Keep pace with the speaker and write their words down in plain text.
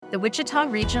The Wichita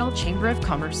Regional Chamber of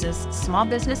Commerce's small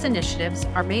business initiatives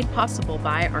are made possible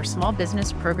by our small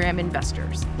business program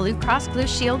investors, Blue Cross Blue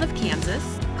Shield of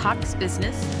Kansas, Cox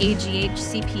Business, AGH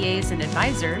CPAs and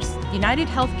Advisors, United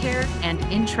Healthcare, and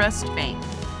Intrust Bank.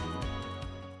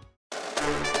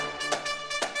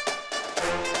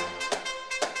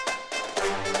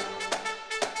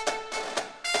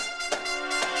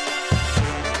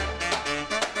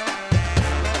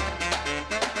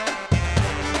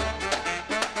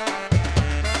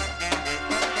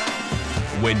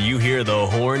 When you hear the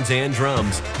horns and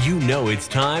drums, you know it's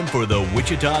time for the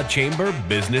Wichita Chamber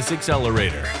Business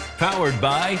Accelerator, powered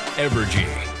by Evergy.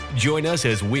 Join us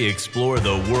as we explore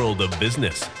the world of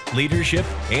business, leadership,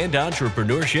 and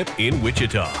entrepreneurship in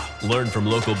Wichita. Learn from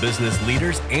local business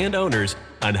leaders and owners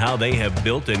on how they have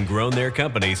built and grown their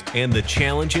companies and the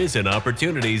challenges and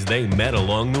opportunities they met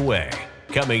along the way.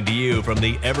 Coming to you from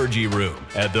the Evergy Room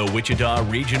at the Wichita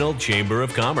Regional Chamber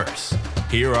of Commerce.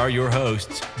 Here are your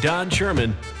hosts, Don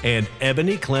Sherman and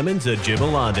Ebony Clemens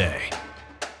Ajibalade.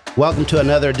 Welcome to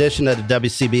another edition of the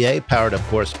WCBA, powered, of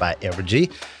course, by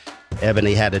Evergy.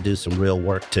 Ebony had to do some real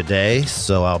work today,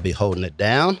 so I'll be holding it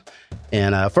down.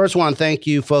 And first, I want to thank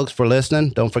you folks for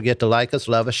listening. Don't forget to like us,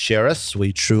 love us, share us.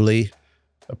 We truly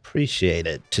appreciate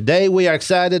it. Today, we are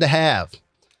excited to have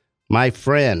my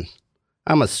friend.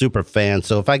 I'm a super fan,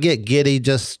 so if I get giddy,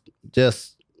 just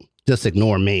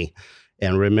ignore me.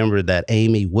 And remember that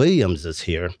Amy Williams is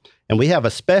here. And we have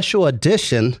a special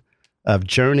edition of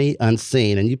Journey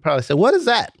Unseen. And you probably say, what is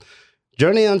that?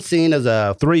 Journey Unseen is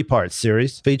a 3-part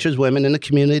series. Features women in the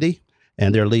community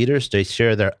and their leaders. They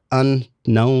share their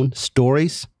unknown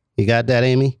stories. You got that,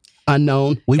 Amy?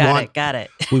 Unknown. Got it.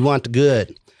 We want the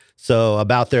good. So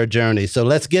about their journey. So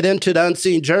let's get into the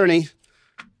unseen journey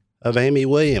of Amy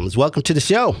Williams. Welcome to the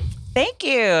show. Thank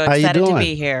you. How Excited you doing? to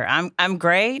be here. I'm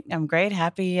great.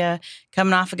 Happy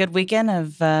coming off a good weekend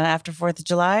of after 4th of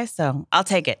July. So I'll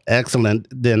take it. Excellent.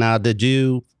 Then are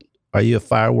you a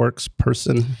fireworks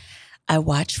person? I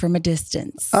watch from a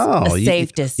distance. Oh, a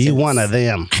safe distance. You one of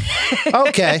them.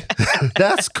 Okay.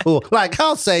 That's cool. Like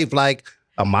how safe? Like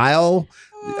a mile?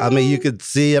 I mean, you could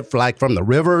see it like from the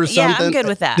river or something? Yeah, I'm good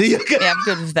with that. Yeah, I'm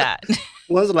good with that.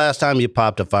 When's the last time you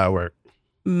popped a firework?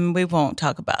 We won't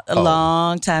talk about a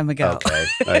long time ago.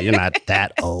 Okay. You're not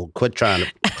that old. Quit trying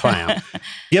to clown.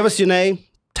 Give us your name,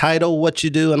 title, what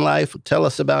you do in life. Tell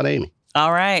us about Amy.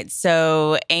 All right.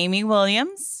 So Amy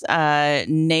Williams,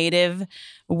 native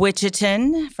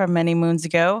Wichitan from many moons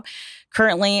ago.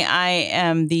 Currently, I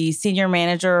am the senior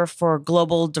manager for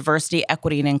global diversity,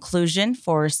 equity, and inclusion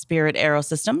for Spirit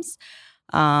Aerosystems.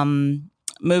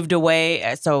 Moved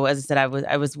away. So as I said,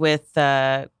 I was with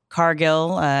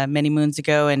Cargill many moons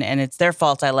ago, and it's their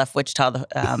fault I left Wichita.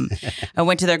 I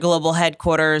went to their global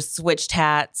headquarters, switched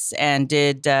hats, and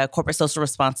did corporate social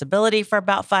responsibility for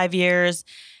about 5 years,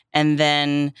 and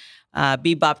then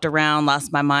bebopped around,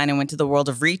 lost my mind, and went to the world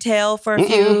of retail for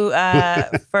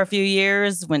a few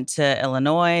years. Went to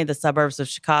Illinois, the suburbs of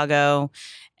Chicago,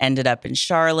 ended up in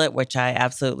Charlotte, which I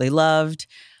absolutely loved.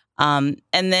 And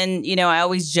then, I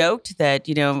always joked that,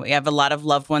 we have a lot of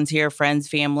loved ones here, friends,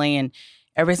 family, and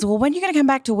everybody said, well, when are you going to come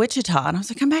back to Wichita? And I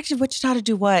was like, come back to Wichita to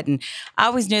do what? And I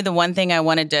always knew the one thing I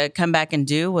wanted to come back and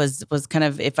do was kind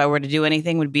of, if I were to do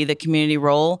anything, would be the community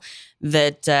role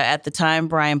that at the time,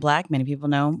 Brian Black, many people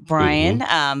know Brian,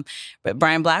 but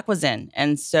Brian Black was in.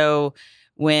 And so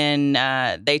when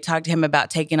they talked to him about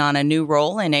taking on a new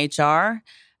role in HR,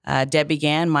 Debbie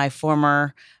Gann, my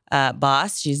former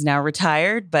boss, she's now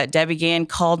retired, but Debbie Gann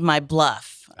called my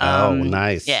bluff.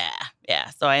 Nice. Yeah.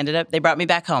 So they brought me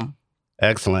back home.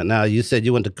 Excellent. Now, you said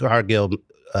you went to Cargill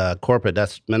Corporate.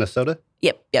 That's Minnesota?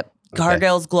 Yep. Okay.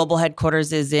 Cargill's global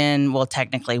headquarters is in,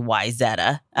 technically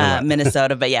Wayzata,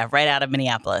 Minnesota, but yeah, right out of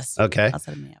Minneapolis. Okay.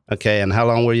 Outside of Minneapolis. Okay. And how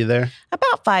long were you there?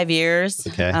 About 5 years.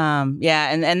 Okay.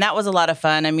 And that was a lot of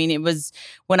fun. I mean, it was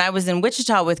when I was in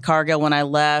Wichita with Cargill, when I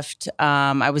left,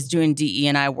 I was doing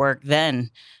DE&I work then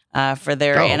for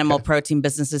their animal protein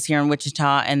businesses here in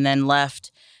Wichita, and then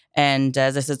left. And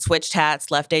as I said, switched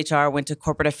hats, left HR, went to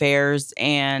corporate affairs,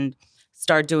 and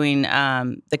started doing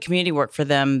the community work for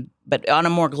them, but on a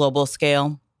more global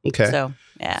scale. Okay. So,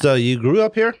 yeah. So you grew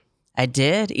up here? I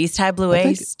did. East High Blue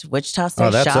Ace, Wichita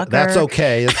State Shocker. That's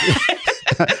okay.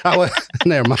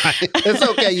 Never mind. It's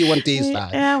okay you went to East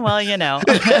High. Yeah, well,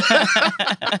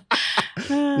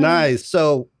 Nice.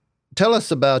 So tell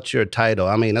us about your title.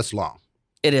 I mean, it's long.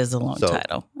 It is a long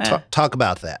title. Talk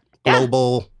about that.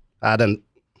 Global,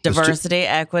 diversity,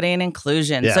 equity, and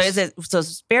inclusion. Yes. So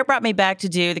Spirit brought me back to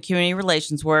do the community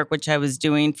relations work, which I was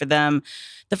doing for them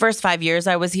the first 5 years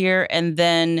I was here. And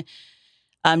then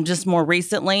Just more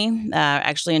recently,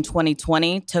 actually in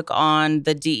 2020, took on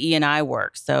the DE&I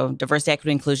work. So diversity,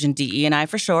 equity, inclusion, DE&I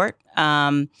for short.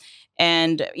 And,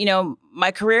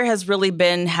 my career has really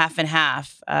been half and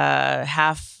half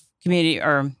community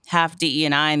or half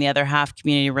DE&I and the other half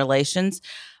community relations.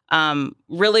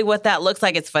 Really what that looks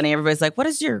like, it's funny. Everybody's like, what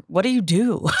do you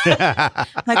do? I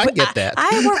get that.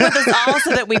 I work with us all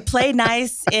so that we play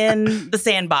nice in the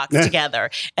sandbox together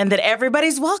and that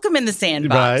everybody's welcome in the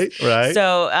sandbox. Right.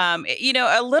 So,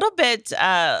 a little bit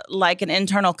like an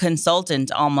internal consultant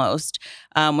almost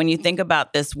when you think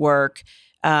about this work.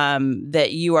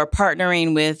 That you are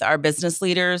partnering with our business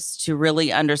leaders to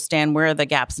really understand where are the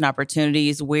gaps and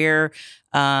opportunities, where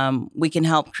we can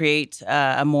help create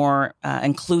a more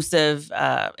inclusive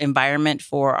environment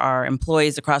for our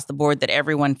employees across the board, that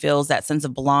everyone feels that sense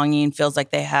of belonging, feels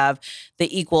like they have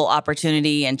the equal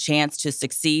opportunity and chance to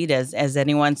succeed as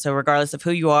anyone. So regardless of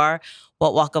who you are,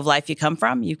 what walk of life you come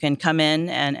from, you can come in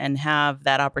and have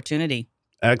that opportunity.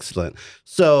 Excellent.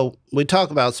 So we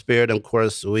talk about Spirit. Of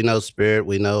course, we know Spirit.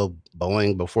 We know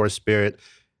Boeing before Spirit.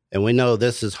 And we know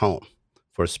this is home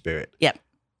for Spirit. Yep.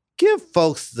 Give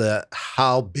folks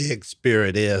how big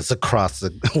Spirit is across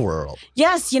the world.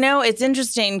 Yes, it's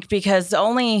interesting because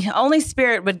only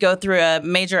Spirit would go through a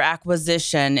major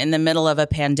acquisition in the middle of a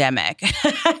pandemic.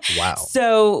 Wow.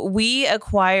 So we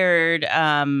acquired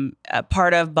a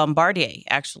part of Bombardier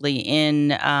actually in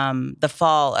the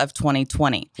fall of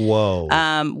 2020.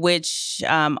 Whoa. Which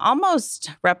almost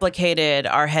replicated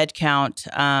our headcount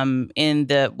in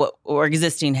or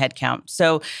existing headcount.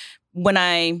 So when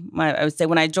I would say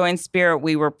when I joined Spirit,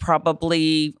 we were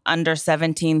probably under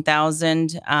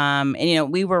 17,000.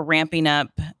 And, we were ramping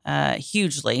up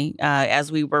hugely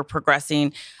as we were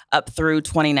progressing up through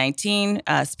 2019.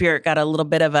 Spirit got a little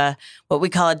bit of what we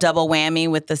call a double whammy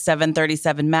with the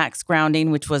 737 MAX grounding,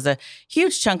 which was a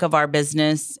huge chunk of our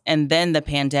business, and then the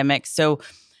pandemic. So,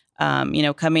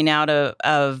 coming out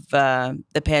of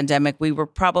the pandemic, we were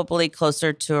probably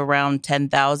closer to around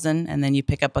 10,000, and then you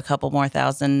pick up a couple more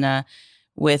thousand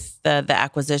with the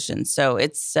acquisition. So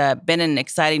it's been an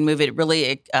exciting move. It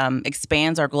really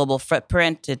expands our global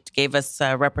footprint. It gave us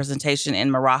representation in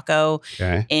Morocco,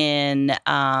 in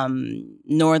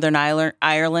Northern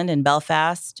Ireland, in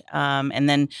Belfast, and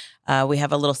then we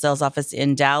have a little sales office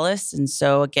in Dallas. And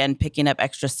so again, picking up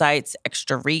extra sites,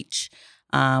 extra reach.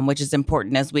 Which is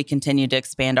important as we continue to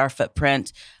expand our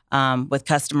footprint with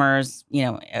customers,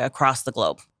 across the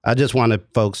globe. I just wanted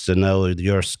folks to know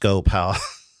your scope, how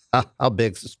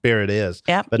big Spirit is.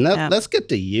 Yeah. But let's get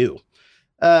to you.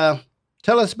 Tell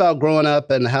us about growing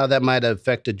up and how that might have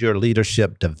affected your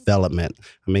leadership development.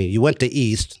 I mean, you went to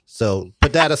East, so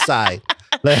put that aside.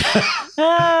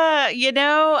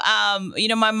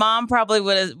 My mom probably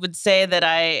would say that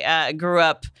I grew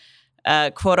up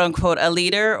quote unquote a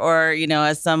leader, or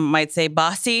as some might say,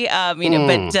 bossy.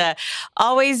 But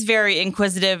always very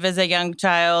inquisitive as a young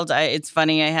child. It's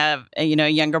funny. I have a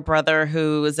younger brother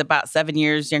who is about 7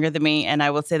 years younger than me, and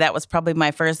I will say that was probably my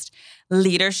first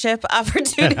leadership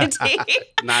opportunity.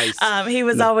 Nice. He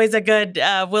was always a good,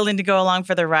 willing to go along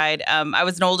for the ride. I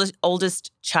was an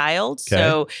oldest child,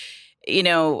 so.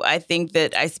 I think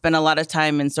that I spent a lot of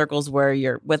time in circles where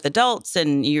you're with adults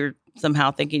and you're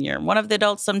somehow thinking you're one of the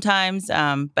adults sometimes.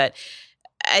 But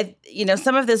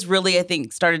some of this really, I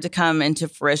think, started to come into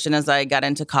fruition as I got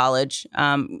into college.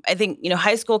 I think,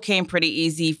 high school came pretty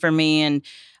easy for me, and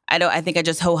I think I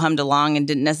just ho-hummed along and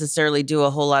didn't necessarily do a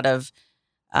whole lot of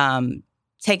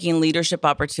taking leadership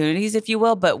opportunities, if you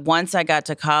will. But once I got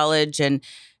to college and,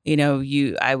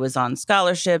 I was on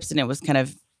scholarships, and it was kind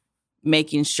of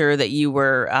making sure that you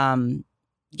were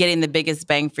getting the biggest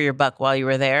bang for your buck while you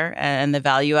were there, and the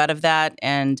value out of that.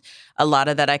 And a lot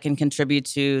of that I can contribute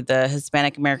to the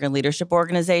Hispanic American Leadership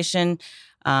Organization,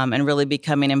 and really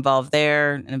becoming involved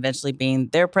there, and eventually being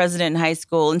their president in high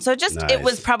school. And so It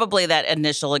was probably that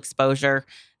initial exposure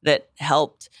that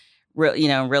helped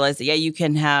realize that, you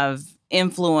can have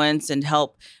influence and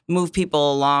help move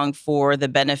people along for the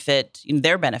benefit,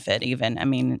 their benefit even. I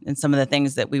mean, and some of the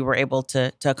things that we were able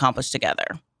to accomplish together.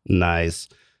 Nice.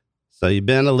 So you've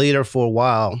been a leader for a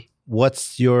while.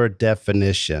 What's your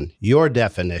definition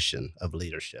of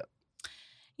leadership?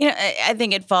 I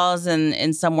think it falls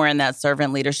in somewhere in that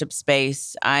servant leadership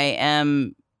space. I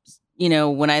am,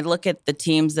 when I look at the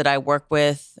teams that I work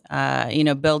with,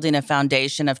 building a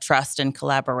foundation of trust and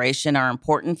collaboration are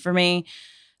important for me.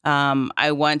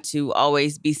 I want to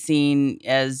always be seen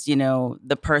as,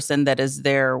 the person that is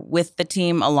there with the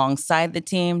team, alongside the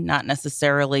team, not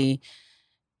necessarily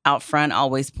out front,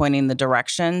 always pointing the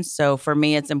direction. So for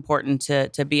me, it's important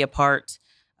to be a part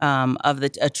of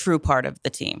a true part of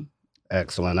the team.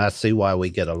 Excellent. I see why we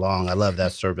get along. I love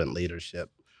that servant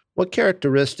leadership. What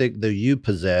characteristic do you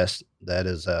possess that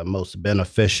is most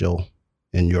beneficial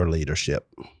in your leadership?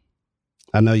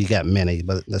 I know you got many,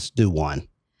 but let's do one.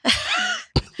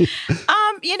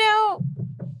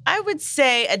 I would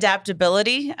say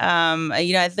adaptability.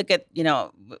 I look at,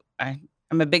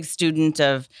 I'm a big student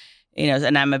of,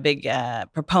 and I'm a big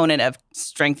proponent of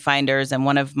strength finders. And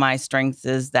one of my strengths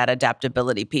is that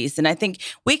adaptability piece. And I think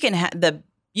you can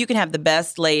have the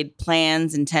best laid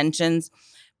plans, intentions,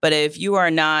 but if you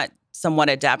are not somewhat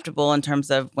adaptable in terms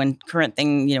of when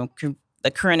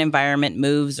the current environment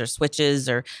moves or switches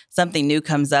or something new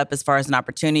comes up as far as an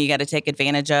opportunity you got to take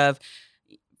advantage of,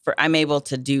 I'm able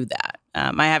to do that.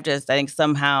 I have to, I think,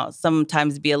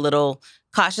 sometimes be a little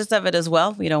cautious of it as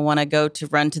well. We don't want to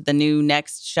run to the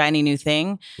next shiny new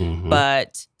thing. Mm-hmm.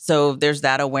 But so there's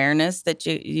that awareness that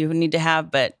you need to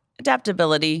have. But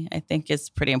adaptability, I think, is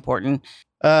pretty important.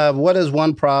 What is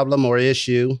one problem or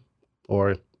issue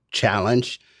or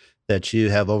challenge that you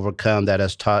have overcome that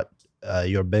has taught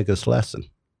your biggest lesson?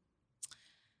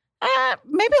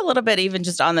 Maybe a little bit even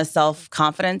just on the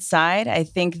self-confidence side. I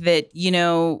think that,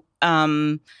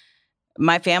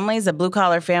 my family is a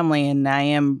blue-collar family, and I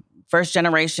am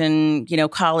first-generation,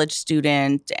 college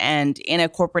student and in a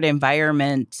corporate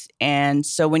environment. And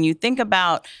so when you think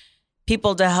about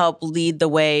people to help lead the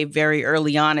way very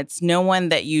early on, it's no one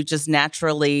that you just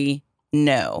naturally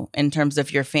know in terms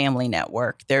of your family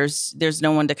network. There's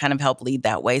no one to kind of help lead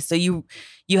that way. So you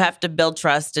have to build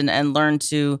trust and learn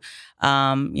to,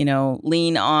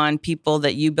 lean on people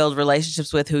that you build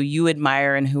relationships with, who you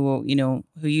admire and who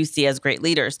you see as great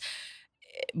leaders.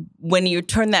 When you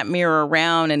turn that mirror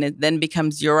around and it then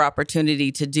becomes your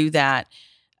opportunity to do that,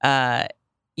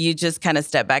 you just kind of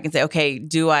step back and say, okay,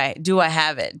 do I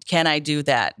have it? Can I do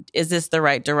that? Is this the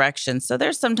right direction? So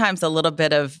there's sometimes a little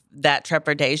bit of that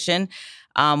trepidation.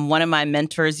 One of my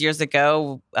mentors years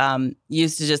ago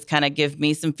used to just kind of give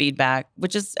me some feedback,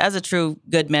 which is, as a true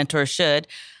good mentor should,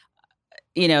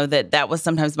 that was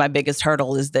sometimes my biggest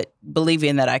hurdle, is that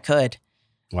believing that I could.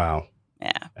 Wow.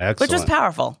 Yeah. Excellent. Which was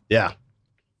powerful. Yeah,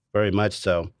 very much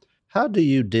so. How do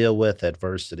you deal with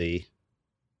adversity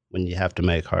when you have to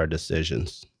make hard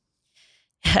decisions?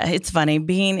 It's funny,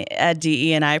 being a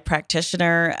DE&I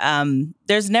practitioner,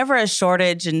 there's never a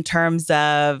shortage in terms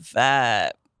of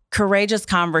courageous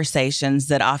conversations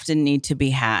that often need to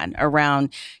be had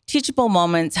around teachable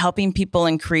moments, helping people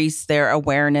increase their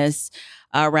awareness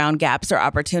around gaps or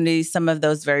opportunities. Some of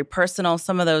those very personal,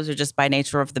 some of those are just by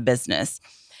nature of the business.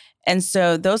 And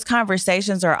so those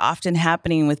conversations are often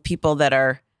happening with people that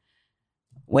are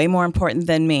way more important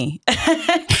than me.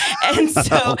 And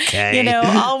so, okay.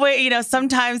 Always,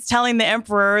 sometimes telling the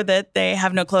emperor that they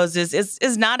have no clothes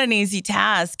is not an easy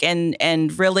task.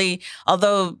 And really,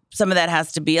 although some of that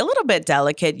has to be a little bit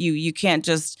delicate, you can't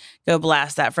just go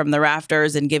blast that from the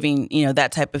rafters and giving,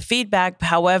 that type of feedback.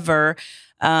 However,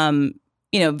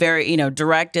 very,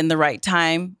 direct in the right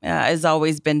time has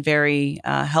always been very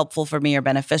helpful for me, or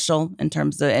beneficial in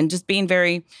terms of, and just being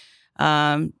very,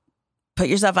 put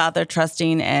yourself out there,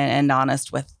 trusting and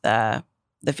honest with the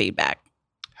feedback.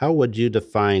 How would you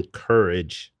define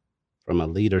courage from a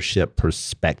leadership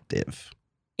perspective?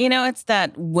 It's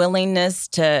that willingness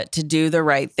to do the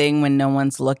right thing when no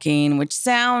one's looking, which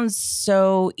sounds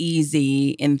so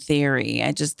easy in theory.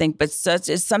 I just think, but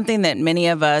it's something that many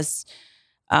of us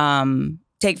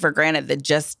take for granted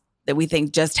that we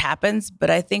think just happens. But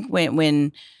I think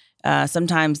when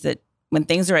sometimes that when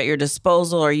things are at your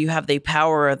disposal, or you have the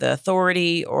power or the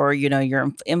authority, or,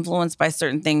 you're influenced by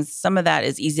certain things, some of that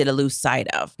is easy to lose sight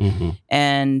of. Mm-hmm.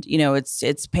 And,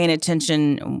 it's paying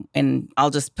attention, and I'll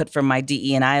just put from my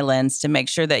DE&I lens to make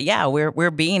sure that,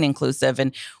 we're being inclusive,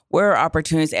 and where are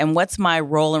opportunities, and what's my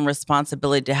role and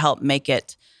responsibility to help make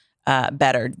it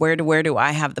better? Where do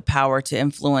I have the power to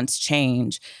influence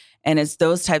change? And it's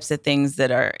those types of things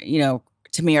that are,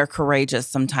 to me, are courageous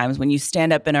sometimes, when you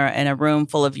stand up in a room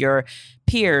full of your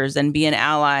peers and be an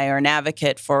ally or an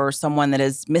advocate for someone that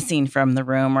is missing from the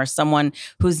room, or someone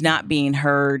who's not being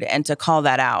heard, and to call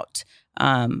that out,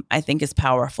 I think is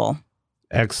powerful.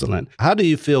 Excellent. How do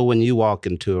you feel when you walk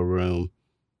into a room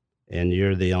and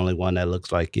you're the only one that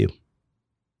looks like you?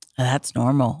 That's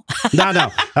normal.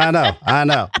 I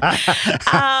know.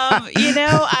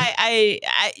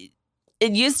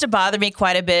 It used to bother me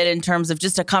quite a bit in terms of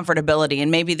just a comfortability.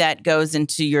 And maybe that goes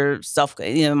into your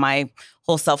my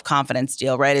whole self-confidence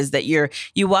deal, right? Is that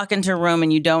you walk into a room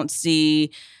and you don't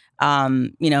see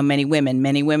many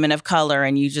women of color,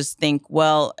 and you just think,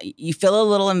 well, you feel a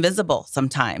little invisible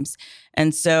sometimes.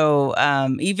 And so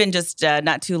even just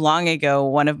not too long ago,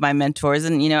 one of my mentors,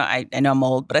 and, I know I'm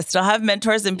old, but I still have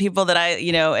mentors and people that I,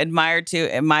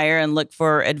 admire and look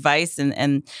for advice.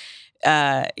 And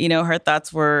her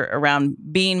thoughts were around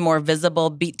being more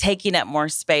visible, taking up more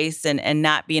space and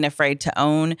not being afraid to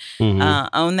own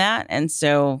that. And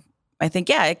so I think,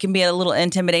 it can be a little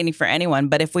intimidating for anyone,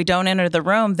 but if we don't enter the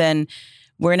room, then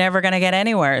we're never going to get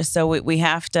anywhere. So we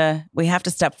have to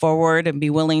step forward and be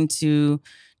willing to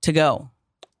go.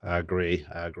 I agree.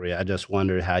 I just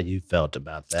wondered how you felt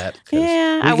about that.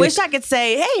 Yeah, I wish I could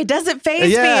say, hey, it doesn't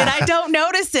faze me and I don't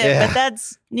notice it. Yeah. But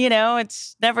that's,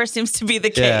 it never seems to be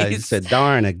the case. Yeah, you said,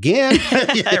 darn, again?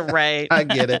 Right. I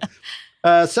get it.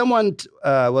 Someone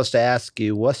was to ask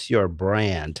you, what's your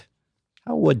brand?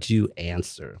 How would you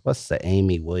answer? What's the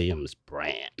Amy Williams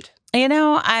brand?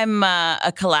 I'm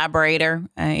a collaborator.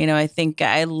 I think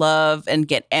I love and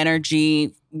get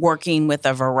energy working with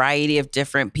a variety of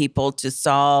different people to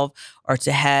solve or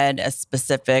to head a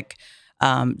specific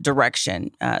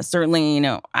direction. Certainly,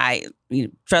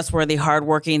 trustworthy,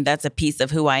 hardworking, that's a piece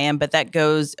of who I am, but that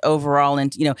goes overall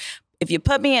into, if you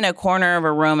put me in a corner of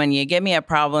a room and you give me a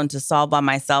problem to solve by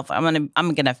myself, I'm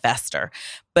gonna fester.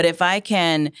 But if I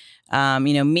can,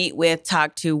 meet with,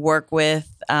 talk to, work with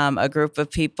a group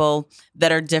of people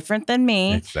that are different than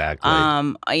me, exactly.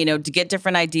 To get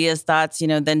different ideas, thoughts,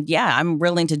 then I'm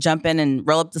willing to jump in and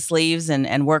roll up the sleeves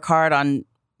and work hard on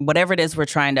whatever it is we're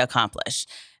trying to accomplish.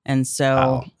 And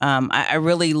so I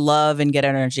really love and get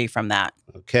energy from that.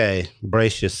 Okay,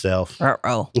 brace yourself.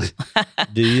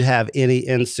 Do you have any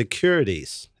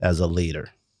insecurities as a leader?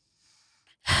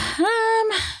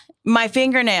 My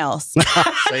fingernails.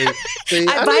 See,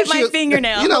 I bite my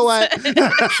fingernails. You know what?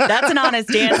 That's an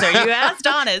honest answer. You asked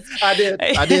honest. I did.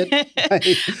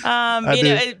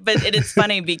 But it's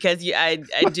funny because I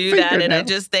do that and I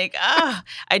just think,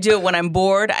 I do it when I'm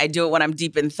bored. I do it when I'm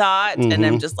deep in thought. And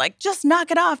I'm just like, just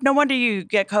knock it off. No wonder you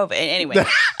get COVID. Anyway,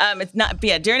 it's not,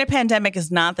 during a pandemic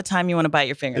is not the time you want to bite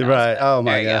your fingernails. Right. Oh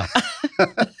my God.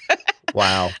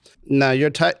 Wow. Now,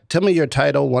 tell me your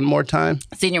title one more time.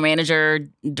 Senior Manager,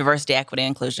 Diversity, Equity,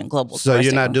 Inclusion, Global. So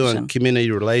you're not doing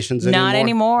community relations anymore? Not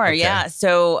anymore. Okay. Yeah.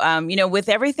 So, with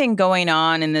everything going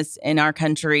on in our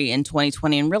country in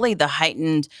 2020, and really the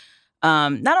heightened,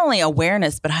 not only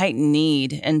awareness but heightened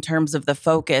need in terms of the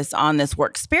focus on this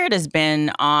work. Spirit has been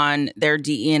on their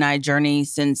DE&I journey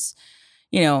since,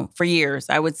 for years.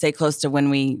 I would say close to when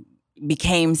we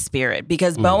became Spirit,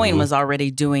 because Boeing was already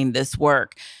doing this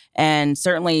work. And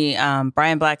certainly,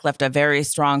 Brian Black left a very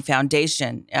strong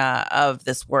foundation of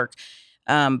this work.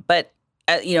 But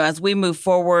as we move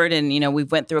forward, and we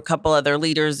went through a couple other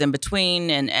leaders in between,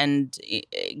 and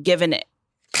given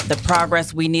the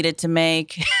progress we needed to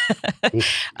make,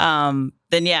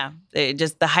 then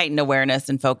just the heightened awareness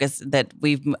and focus that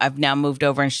I've now moved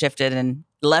over and shifted and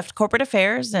left corporate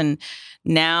affairs, and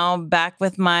now back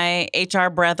with my HR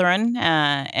brethren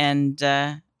and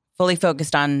fully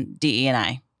focused on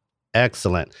DE&I.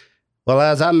 Excellent. Well,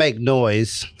 as I make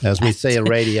noise, as we say in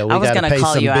radio, we got to pay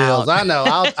some bills. I know.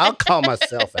 I'll call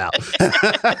myself out.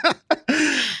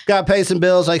 Got to pay some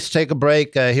bills. Let's take a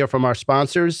break, hear from our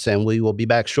sponsors, and we will be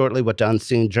back shortly with the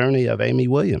unseen journey of Amy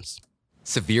Williams.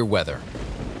 Severe weather.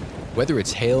 Whether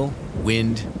it's hail,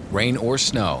 wind, rain, or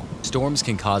snow, storms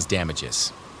can cause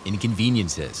damages,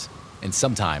 inconveniences, and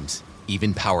sometimes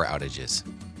even power outages.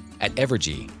 At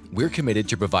Evergy, we're committed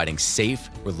to providing safe,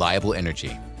 reliable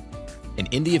energy. And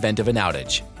in the event of an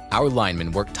outage, our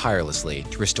linemen work tirelessly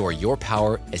to restore your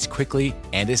power as quickly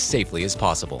and as safely as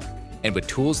possible. And with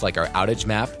tools like our outage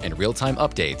map and real-time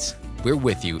updates, we're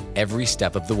with you every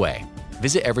step of the way.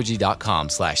 Visit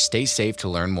Evergy.com/stay safe to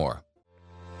learn more.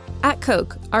 At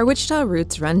Coke, our Wichita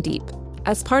roots run deep.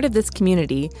 As part of this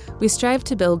community, we strive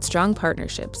to build strong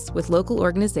partnerships with local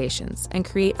organizations and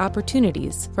create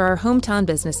opportunities for our hometown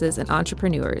businesses and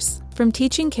entrepreneurs. From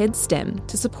teaching kids STEM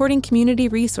to supporting community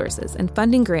resources and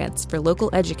funding grants for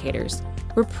local educators,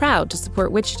 we're proud to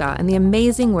support Wichita and the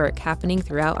amazing work happening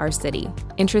throughout our city.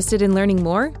 Interested in learning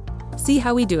more? See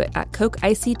how we do it at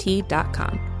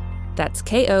CokeICT.com. That's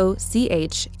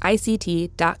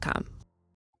KOCHICT.com.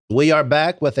 We are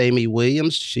back with Amy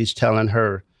Williams. She's telling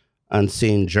her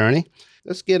unseen journey.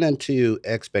 Let's get into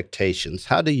expectations.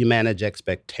 How do you manage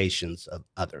expectations of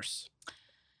others?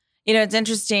 It's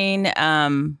interesting.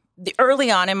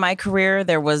 Early on in my career,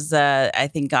 there was, I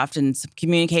think, often some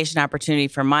communication opportunity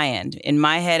from my end. In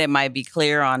my head, it might be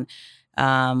clear on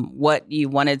what you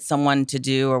wanted someone to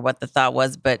do or what the thought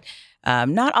was. But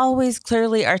not always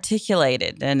clearly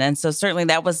articulated. And so certainly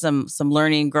that was some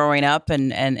learning growing up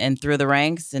and through the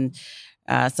ranks and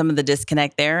some of the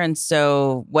disconnect there. And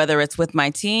so whether it's with my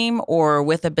team or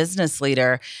with a business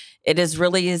leader, it is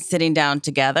really sitting down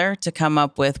together to come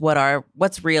up with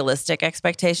what's realistic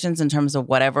expectations in terms of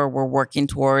whatever we're working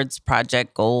towards,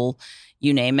 project, goal,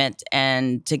 you name it.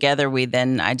 And together we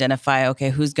then identify,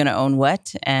 okay, who's going to own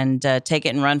what, and take it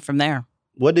and run from there.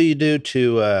 What do you do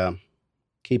to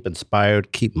keep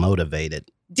inspired, keep motivated?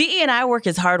 DE&I work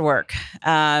is hard work.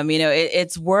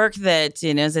 It's work that,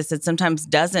 as I said, sometimes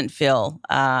doesn't feel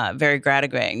very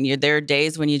gratifying. There are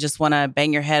days when you just want to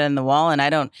bang your head on the wall, and I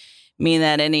don't mean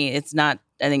that it's not,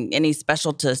 I think, any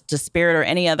special to Spirit or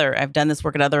any other. I've done this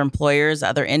work at other employers,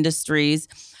 other industries,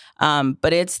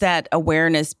 but it's that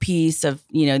awareness piece of,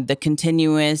 the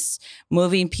continuous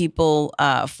moving people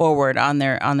forward on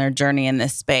their journey in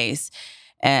this space.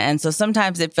 And so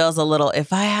sometimes it feels a little,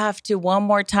 if I have to one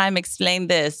more time explain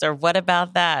this, or what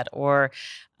about that, or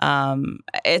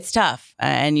it's tough.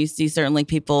 And you see certainly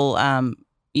people,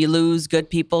 you lose good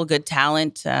people, good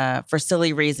talent for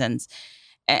silly reasons.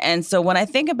 And so when I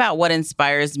think about what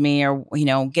inspires me, or,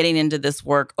 getting into this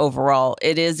work overall,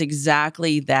 it is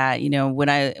exactly that. When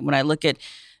I look at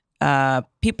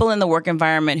people in the work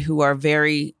environment who are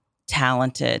very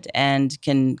talented and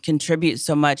can contribute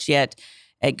so much, yet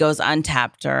it goes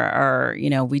untapped, or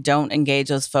we don't engage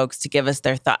those folks to give us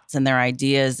their thoughts and their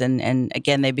ideas. And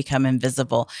again, they become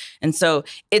invisible. And so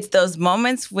it's those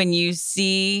moments when you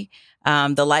see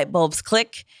the light bulbs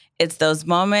click. It's those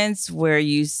moments where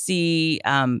you see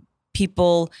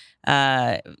people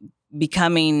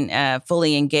becoming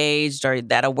fully engaged, or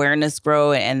that awareness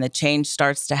grow and the change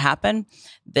starts to happen,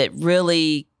 that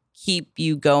really keep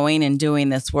you going and doing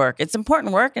this work. It's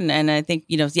important work. And I think,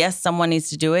 yes, someone needs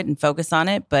to do it and focus on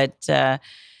it. But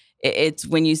it's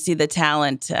when you see the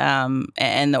talent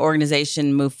and the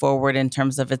organization move forward in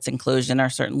terms of its inclusion, or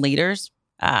certain leaders,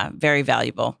 very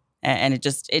valuable. And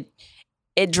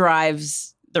it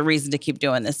drives the reason to keep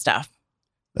doing this stuff.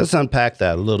 Let's unpack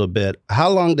that a little bit. How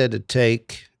long did it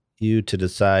take you to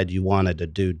decide you wanted to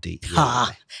do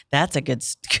DE&I? That's a good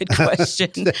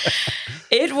question.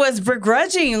 It was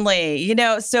begrudgingly,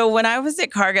 so when I was at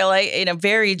Cargill,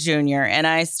 very junior, and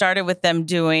I started with them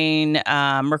doing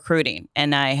recruiting,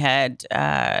 and I had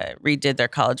redid their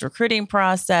college recruiting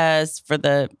process for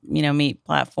the, Meet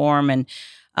platform, and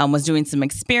was doing some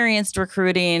experienced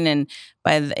recruiting. And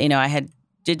I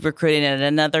did recruiting at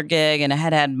another gig, and I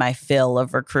had my fill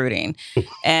of recruiting.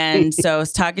 And so I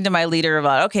was talking to my leader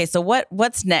about, okay, so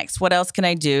what's next? What else can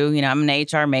I do? I'm an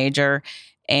HR major,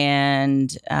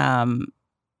 and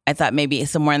I thought maybe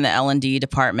somewhere in the L&D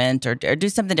department, or do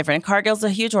something different. And Cargill's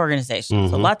a huge organization,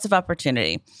 so lots of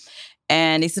opportunity.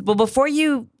 And he said, well, before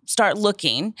you start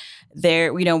looking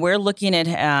there, we're looking at,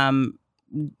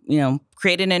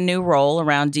 creating a new role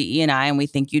around DE&I, and we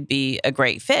think you'd be a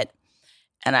great fit.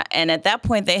 And at that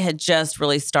point, they had just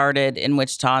really started in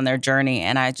Wichita on their journey.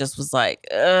 And I just was like,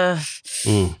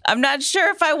 I'm not sure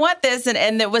if I want this.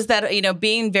 And it was that,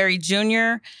 being very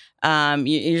junior,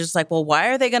 you're just like, well, why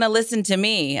are they going to listen to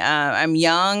me? I'm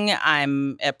young.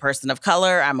 I'm a person of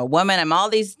color. I'm a woman. I'm all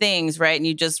these things, right? And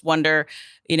you just wonder,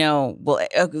 well,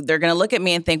 they're going to look at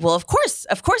me and think, well, of course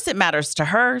it matters to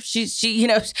her. She.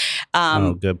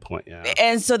 Good point. Yeah.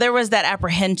 And so there was that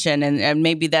apprehension. And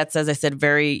maybe that's, as I said,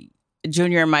 very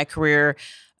junior in my career,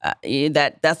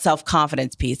 that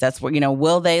self-confidence piece. That's where,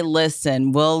 will they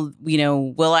listen? Will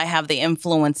I have the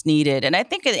influence needed? And I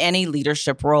think in any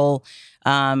leadership role,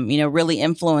 really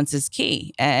influence is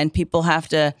key, and people have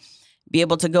to be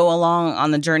able to go along on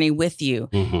the journey with you.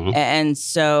 Mm-hmm. And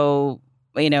so,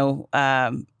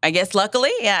 I guess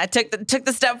luckily, I took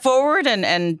the step forward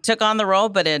and took on the role,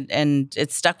 but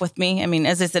it stuck with me. I mean,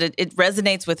 as I said, it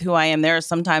resonates with who I am. There are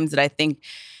some times that I think,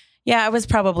 I was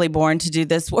probably born to do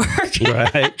this work.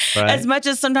 Right. As much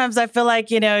as sometimes I feel like,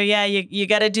 you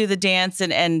got to do the dance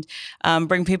and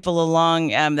bring people along.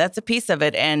 That's a piece of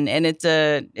it. And it's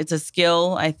a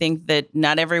skill, I think, that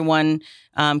not everyone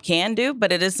can do,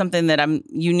 but it is something that I'm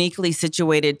uniquely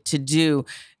situated to do.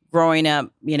 Growing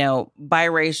up,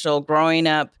 biracial, growing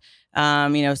up,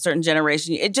 certain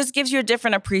generation, it just gives you a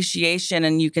different appreciation,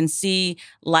 and you can see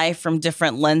life from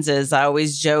different lenses. I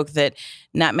always joke that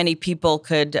not many people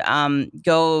could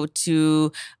go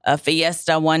to a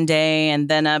fiesta one day and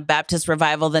then a Baptist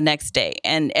revival the next day,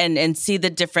 and see the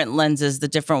different lenses, the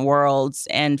different worlds.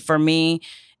 And for me,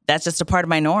 that's just a part of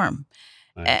my norm.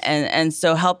 Nice. And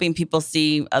so helping people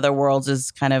see other worlds is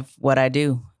kind of what I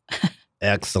do.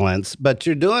 Excellence. But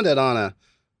you're doing it on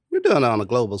a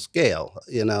global scale.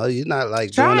 You're not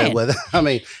like doing it with,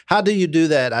 how do you do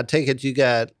that? I take it you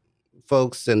got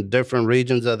folks in different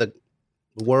regions of the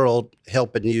world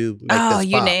helping you make this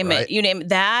you pop, name right? it. You name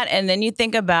that. And then you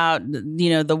think about,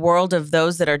 the world of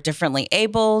those that are differently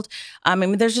abled. I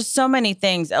mean, there's just so many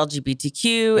things,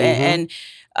 LGBTQ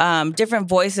and different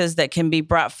voices that can be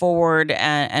brought forward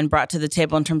and brought to the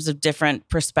table in terms of different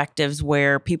perspectives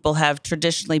where people have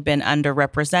traditionally been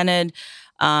underrepresented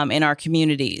in our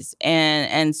communities.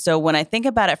 And so when I think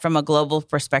about it from a global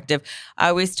perspective, I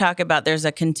always talk about there's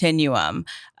a continuum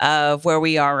of where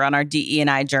we are on our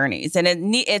DE&I journeys. And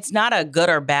it's not a good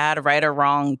or bad, right or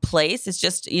wrong place. It's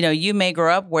just, you may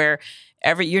grow up where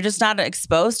you're just not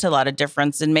exposed to a lot of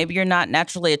difference, and maybe you're not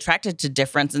naturally attracted to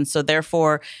difference. And so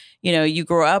therefore, you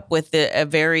grow up with a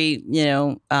very,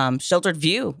 sheltered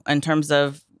view in terms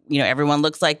of, everyone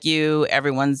looks like you,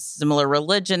 everyone's similar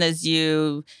religion as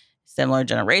you, similar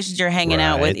generations you're hanging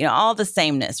out with, all the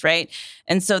sameness, right?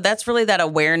 And so that's really that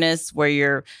awareness where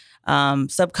you're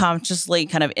subconsciously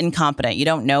kind of incompetent. You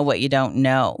don't know what you don't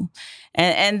know.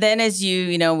 And then as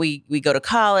we go to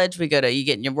college, you get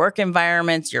in your work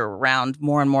environments, you're around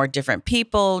more and more different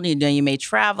people, you may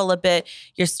travel a bit,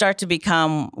 you start to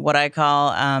become what I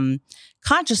call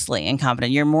consciously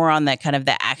incompetent. You're more on that kind of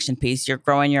the action piece. You're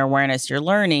growing your awareness, you're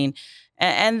learning.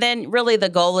 And then really the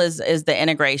goal is the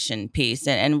integration piece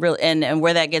and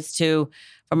where that gets to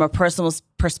from a personal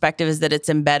perspective is that it's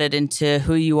embedded into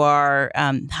who you are,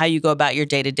 how you go about your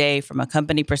day to day. From a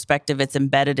company perspective, it's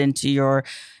embedded into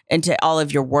all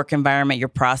of your work environment, your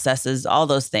processes, all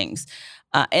those things.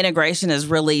 Integration is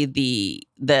really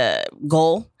the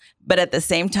goal. But at the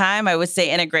same time, I would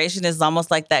say integration is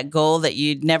almost like that goal that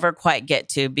you never quite get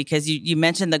to, because you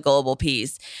mentioned the global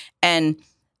piece. And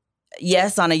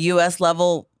yes, on a U.S.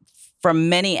 level, from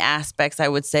many aspects, I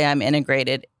would say I'm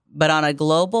integrated. But on a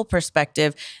global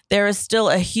perspective, there is still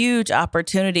a huge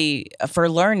opportunity for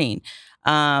learning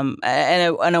and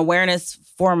an awareness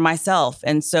for myself.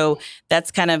 And so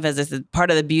that's kind of, as I said, part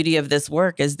of the beauty of this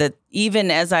work is that even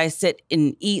as I sit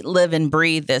and eat, live, and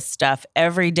breathe this stuff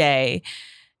every day,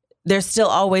 there's still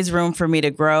always room for me to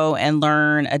grow and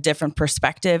learn a different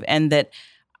perspective, and that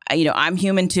I'm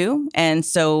human too. And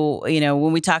so,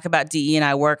 when we talk about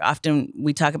DE&I work, often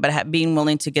we talk about being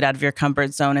willing to get out of your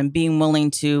comfort zone and being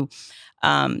willing to,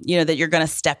 that you're going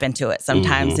to step into it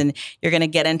sometimes and you're going to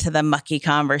get into the mucky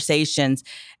conversations.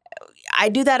 I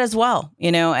do that as well,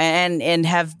 and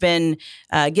have been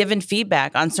given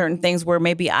feedback on certain things where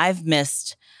maybe I've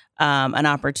missed an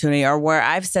opportunity or where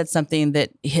I've said something that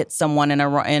hit someone in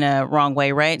a wrong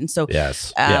way, right? And so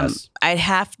yes. I'd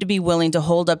have to be willing to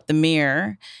hold up the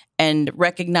mirror and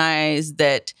recognize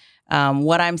that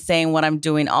what I'm saying, what I'm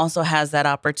doing also has that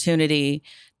opportunity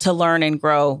to learn and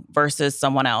grow versus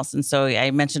someone else. And so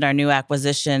I mentioned our new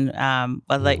acquisition,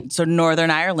 so Northern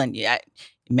Ireland.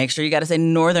 Make sure you got to say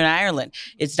Northern Ireland.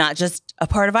 It's not just a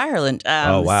part of Ireland.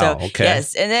 Oh, wow. So, okay.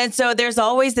 Yes. And then so there's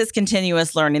always this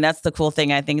continuous learning. That's the cool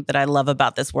thing I think that I love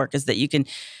about this work is that you can,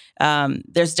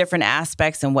 there's different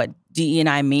aspects and what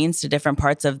DE&I means to different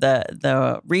parts of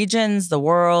the regions, the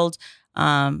world.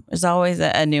 There's always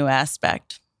a new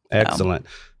aspect. Excellent.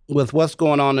 With what's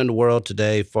going on in the world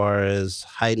today, as far as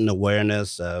heightened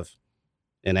awareness of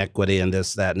inequity and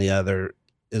this, that, and the other,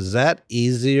 is that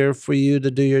easier for you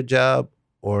to do your job?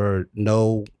 Or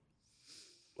no,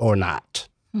 or not?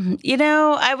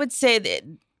 I would say that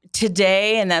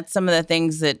today, and that's some of the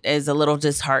things that is a little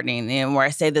disheartening, where I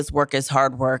say this work is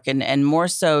hard work. And more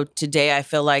so today, I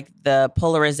feel like the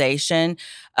polarization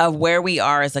of where we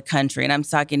are as a country, and I'm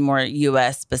talking more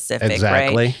U.S. specific,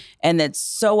 exactly. Right? And that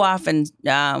so often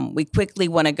we quickly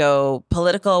want to go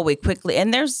political.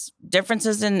 And there's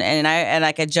differences and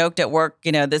like I joked at work,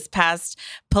 this past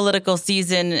political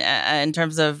season in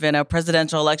terms of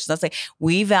presidential elections, I'll say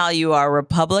we value our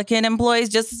Republican employees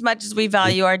just as much as we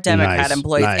value our Democrat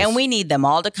employees, and we need them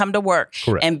all to come to work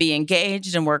Correct. And be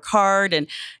engaged and work hard and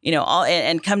all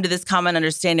and come to this common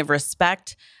understanding of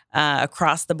respect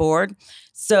across the board.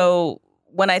 So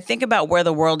when I think about where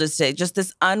the world is today, just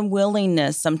this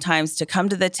unwillingness sometimes to come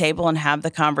to the table and have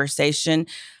the conversation,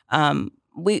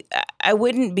 I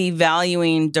wouldn't be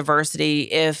valuing diversity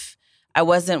if I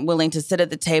wasn't willing to sit at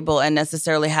the table and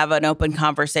necessarily have an open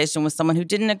conversation with someone who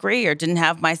didn't agree or didn't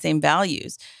have my same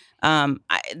values.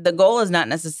 The goal is not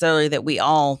necessarily that we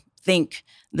all think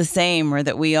the same or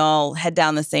that we all head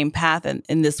down the same path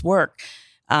in this work.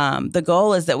 The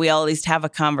goal is that we all at least have a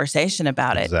conversation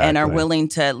about it and are willing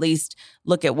to at least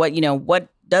look at what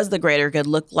does the greater good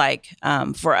look like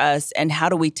for us, and how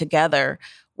do we together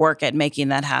work at making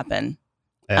that happen.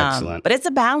 Excellent. But it's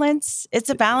a balance. It's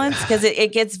a balance because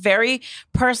it gets very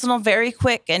personal very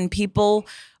quick, and people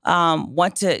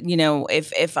want to,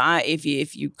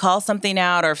 if you call something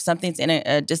out or if something's in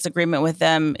a disagreement with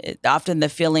them, often the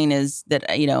feeling is that,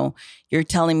 you're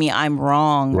telling me I'm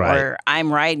wrong or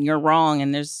I'm right and you're wrong.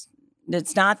 And it's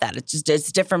not that.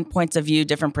 It's different points of view,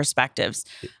 different perspectives.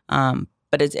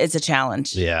 But it's a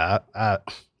challenge. Yeah.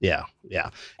 Yeah.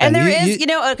 And there is,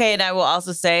 and I will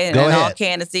also say, in all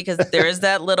candidacy, because there is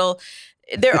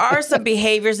there are some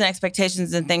behaviors and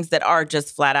expectations and things that are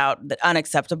just flat out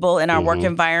unacceptable in our work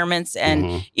environments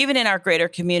and even in our greater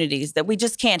communities that we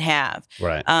just can't have.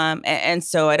 Right. And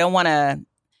so I don't want to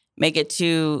make it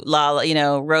too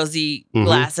rosy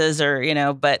glasses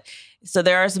but so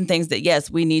there are some things that, yes,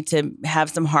 we need to have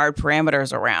some hard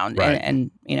parameters around. Right.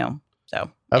 And so.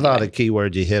 I thought the key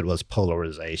word you hit was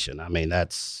polarization. I mean,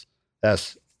 that's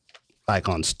like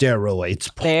on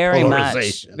steroids.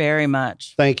 Polarization. Very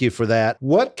much. Thank you for that.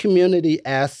 What community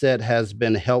asset has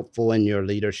been helpful in your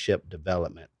leadership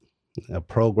development? A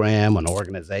program, an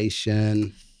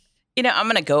organization? I'm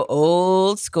going to go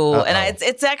old school. And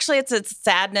it's a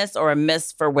sadness or a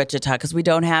miss for Wichita because we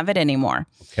don't have it anymore.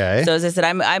 Okay. So as I said,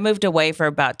 I moved away for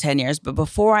about 10 years. But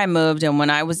before I moved and when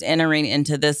I was entering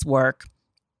into this work,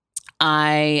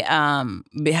 I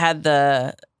had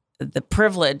the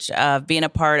privilege of being a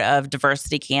part of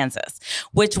Diversity Kansas,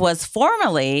 which was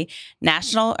formerly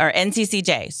National or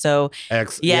NCCJ. So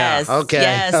yes.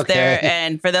 There.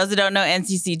 And for those who don't know,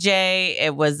 NCCJ,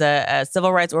 it was a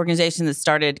civil rights organization that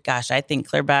started, I think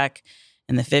clear back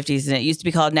in the 50s. And it used to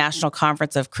be called National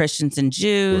Conference of Christians and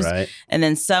Jews. Right. And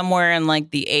then somewhere in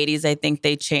like the 80s, I think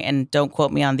they changed, and don't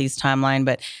quote me on these timeline,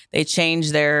 but they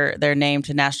changed their name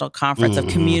to National Conference of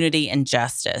Community and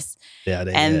Justice. Yeah,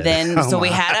 they and did. then we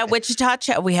had a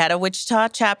Wichita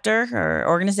chapter or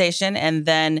organization, and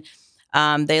then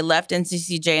they left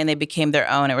NCCJ and they became their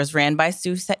own. It was ran by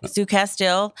Sue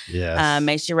Castile. Yes.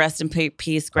 May she rest in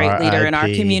peace. Great leader in our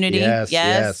community.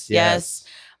 Yes.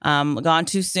 Gone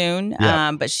too soon.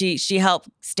 Yep. But she helped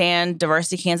stand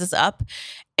Diversity Kansas up.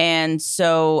 And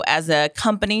so as a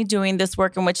company doing this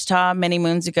work in Wichita many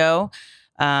moons ago,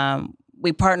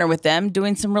 we partner with them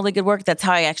doing some really good work. That's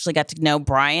how I actually got to know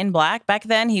Brian Black back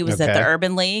then. He was at the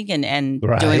Urban League and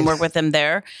doing work with them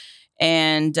there.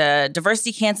 And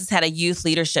Diversity Kansas had a youth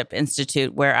leadership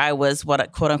institute where I was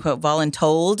quote unquote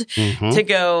voluntold to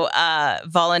go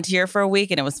volunteer for a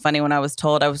week. And it was funny when I was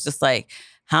told, I was just like,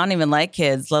 I don't even like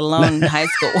kids, let alone high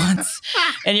school ones.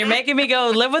 And you're making me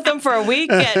go live with them for a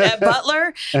week at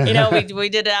Butler. We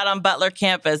did it out on Butler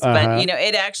campus, but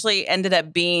it actually ended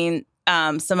up being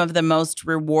some of the most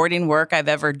rewarding work I've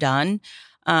ever done.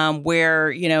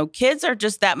 Where, kids are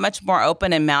just that much more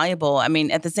open and malleable. I mean,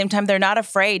 at the same time, they're not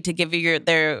afraid to give you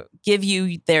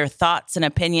their thoughts and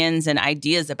opinions and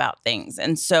ideas about things.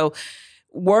 And so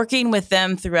working with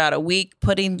them throughout a week,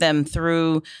 putting them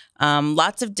through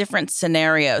lots of different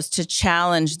scenarios to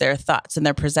challenge their thoughts and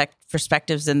their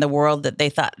perspectives in the world that they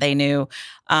thought they knew,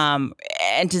 and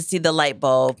to see the light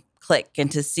bulb click and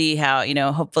to see how,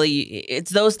 hopefully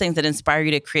it's those things that inspire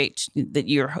you to create, that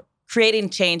you're creating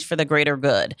change for the greater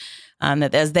good.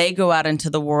 That as they go out into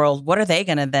the world, what are they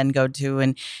going to then go to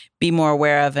and be more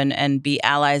aware of and be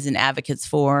allies and advocates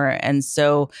for? And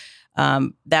so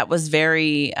that was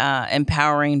very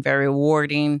empowering, very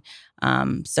rewarding.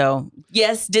 So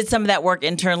yes, did some of that work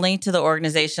internally to the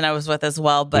organization I was with as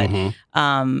well. But,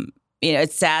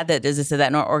 it's sad that, as I said,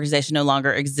 that organization no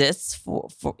longer exists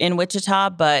in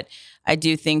Wichita. But I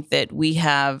do think that we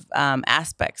have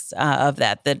aspects of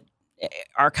that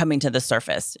are coming to the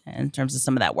surface in terms of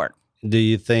some of that work. Do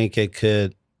you think it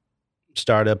could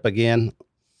start up again?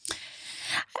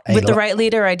 With the right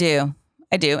leader, I do.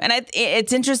 And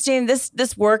it's interesting.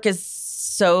 This work is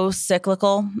so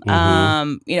cyclical.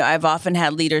 I've often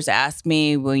had leaders ask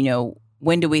me, well,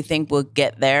 when do we think we'll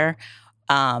get there?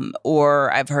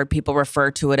 Or I've heard people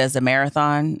refer to it as a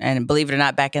marathon. And believe it or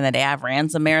not, back in the day, I've ran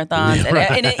some marathons.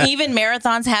 And even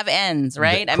marathons have ends,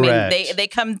 right? Correct. I mean, they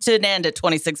come to an end at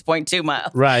 26.2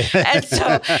 miles. Right. And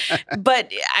so, but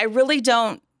I really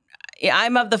don't.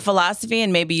 I'm of the philosophy,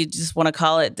 and maybe you just want to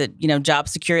call it that, job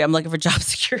security. I'm looking for job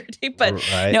security, but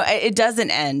it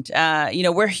doesn't end.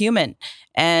 We're human.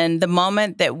 And the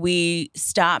moment that we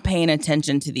stop paying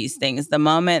attention to these things, the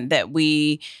moment that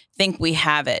we think we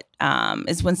have it,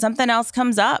 is when something else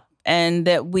comes up and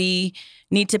that we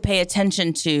need to pay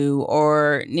attention to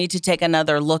or need to take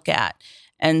another look at.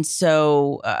 And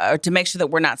so to make sure that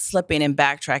we're not slipping and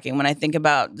backtracking, when I think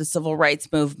about the civil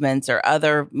rights movements or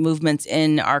other movements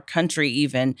in our country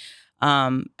even,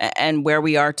 and where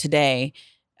we are today,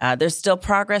 there's still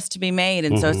progress to be made.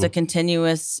 And so it's a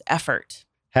continuous effort.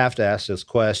 Have to ask this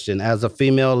question. As a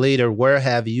female leader, where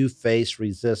have you faced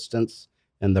resistance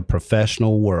in the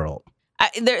professional world?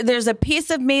 There's a piece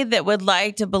of me that would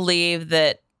like to believe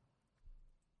that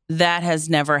has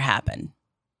never happened.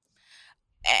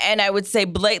 And I would say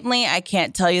blatantly, I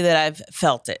can't tell you that I've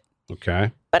felt it.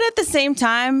 Okay. But at the same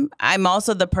time, I'm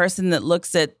also the person that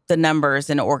looks at the numbers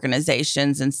in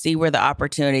organizations and see where the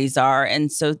opportunities are.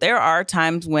 And so there are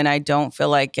times when I don't feel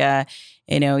like,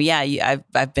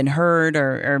 I've been heard,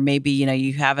 or maybe,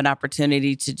 you have an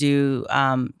opportunity to do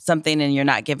something and you're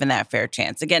not given that fair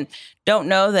chance. Again, don't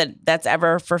know that that's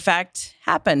ever for fact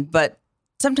happened, but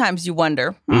sometimes you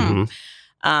wonder.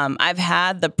 I've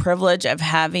had the privilege of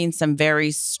having some very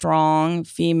strong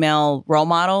female role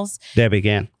models. Debbie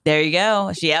Gann. There you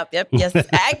go. Yep, yes.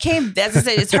 I came, as I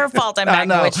said, it's her fault I'm back in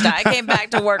Wichita. I came back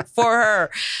to work for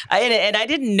her. And I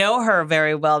didn't know her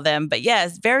very well then. But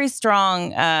yes, very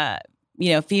strong,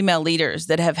 female leaders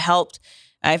that have helped,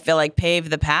 I feel like,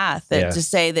 pave the path to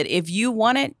say that if you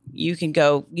want it, you can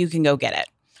go get it.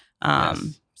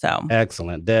 Yes. So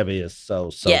excellent. Debbie is so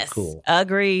cool.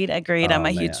 Agreed. I'm a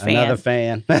huge fan. Another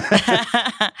fan.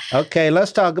 Okay,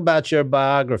 let's talk about your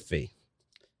biography.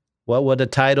 What would the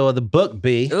title of the book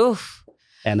be? Oof.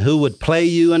 And who would play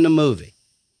you in the movie?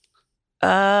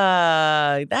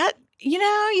 That,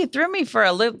 you threw me for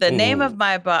a loop. The name of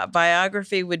my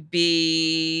biography would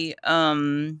be Hot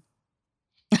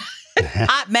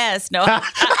Mess. No.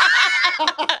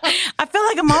 I feel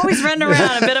like I'm always running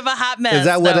around a bit of a hot mess. Is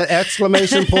that with an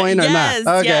exclamation point or yes,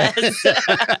 not? Okay. Yes.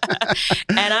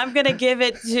 And I'm gonna give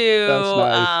it to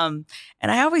nice.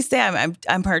 And I always say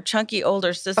I'm her chunky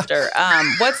older sister.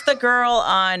 What's the girl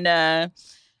on and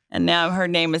now her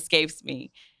name escapes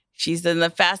me. She's in the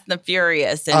Fast and the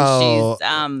Furious, and she's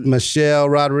Michelle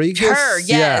Rodriguez. Her, yes.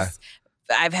 Yeah.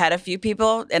 I've had a few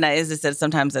people, and as I said,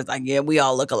 sometimes it's like, we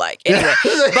all look alike. Anyway,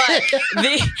 but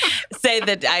they say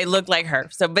that I look like her.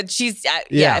 So, but she's,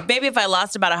 maybe if I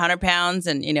lost about 100 pounds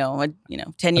and, 10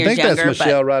 years younger. That's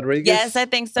Michelle Rodriguez. Yes, I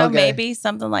think so. Okay. Maybe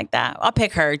something like that. I'll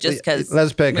pick her just because.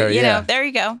 Let's pick her. There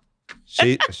you go.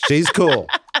 She's cool.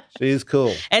 She's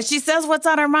cool. And she says what's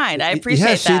on her mind. I appreciate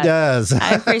that. Yes, she does.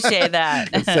 I appreciate that.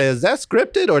 It says, is that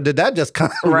scripted or did that just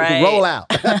roll out?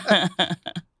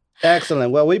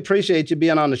 Excellent. Well, we appreciate you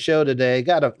being on the show today.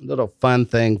 Got a little fun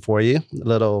thing for you, a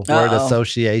little word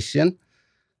association.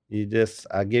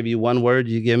 I give you one word,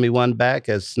 you give me one back.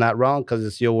 It's not wrong because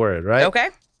it's your word, right? Okay.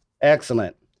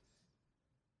 Excellent.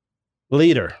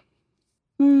 Leader.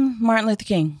 Martin Luther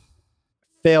King.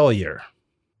 Failure.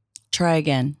 Try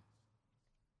again.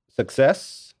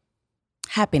 Success.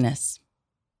 Happiness.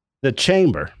 The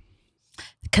chamber.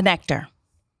 Connector.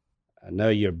 I know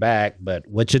you're back, but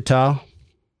Wichita.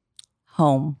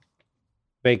 Home.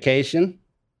 Vacation.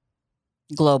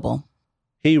 Global.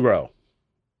 Hero.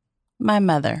 My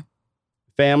mother.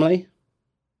 Family.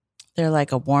 They're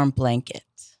like a warm blanket.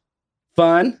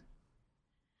 Fun.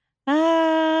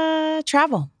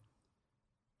 Travel.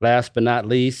 Last but not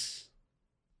least,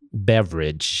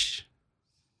 beverage.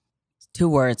 2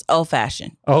 words.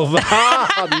 Old-fashioned. Oh,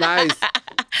 nice.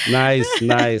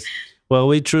 Well,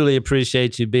 we truly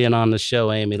appreciate you being on the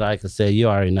show, Amy. Like I said, you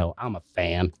already know I'm a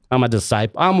fan. I'm a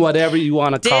disciple. I'm whatever you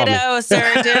want to call me. Ditto,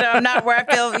 sir. Ditto. I'm not where I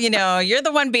feel, you're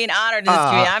the one being honored in this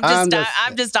community.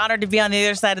 I'm just honored to be on the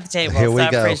other side of the table. Here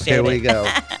we go.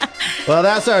 Well,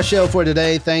 that's our show for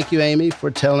today. Thank you, Amy,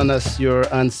 for telling us your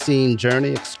unseen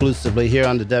journey exclusively here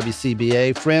on the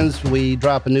WCBA. Friends, we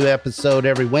drop a new episode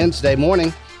every Wednesday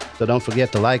morning. So don't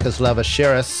forget to like us, love us,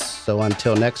 share us. So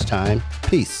until next time,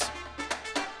 peace.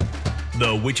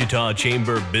 The Wichita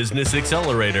Chamber Business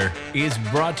Accelerator is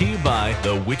brought to you by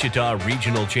the Wichita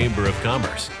Regional Chamber of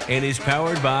Commerce and is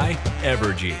powered by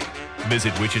Evergy.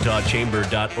 Visit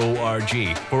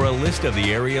wichitachamber.org for a list of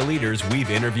the area leaders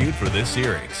we've interviewed for this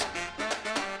series.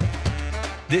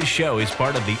 This show is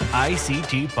part of the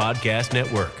ICT Podcast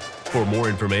Network. For more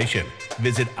information,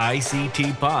 visit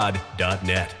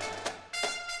ictpod.net.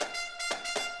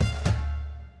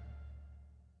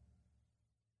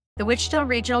 The Wichita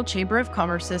Regional Chamber of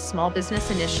Commerce's small business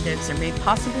initiatives are made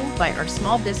possible by our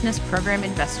small business program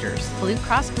investors, Blue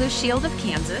Cross Blue Shield of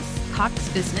Kansas, Cox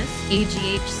Business,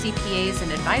 AGH CPAs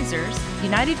and Advisors,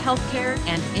 United Healthcare,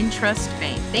 and Intrust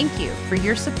Bank. Thank you for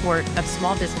your support of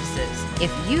small businesses.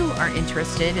 If you are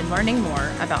interested in learning more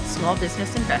about small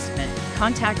business investment,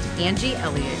 contact Angie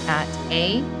Elliott at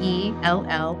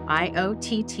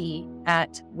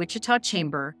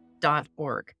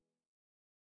AELLIOTT@wichitachamber.org.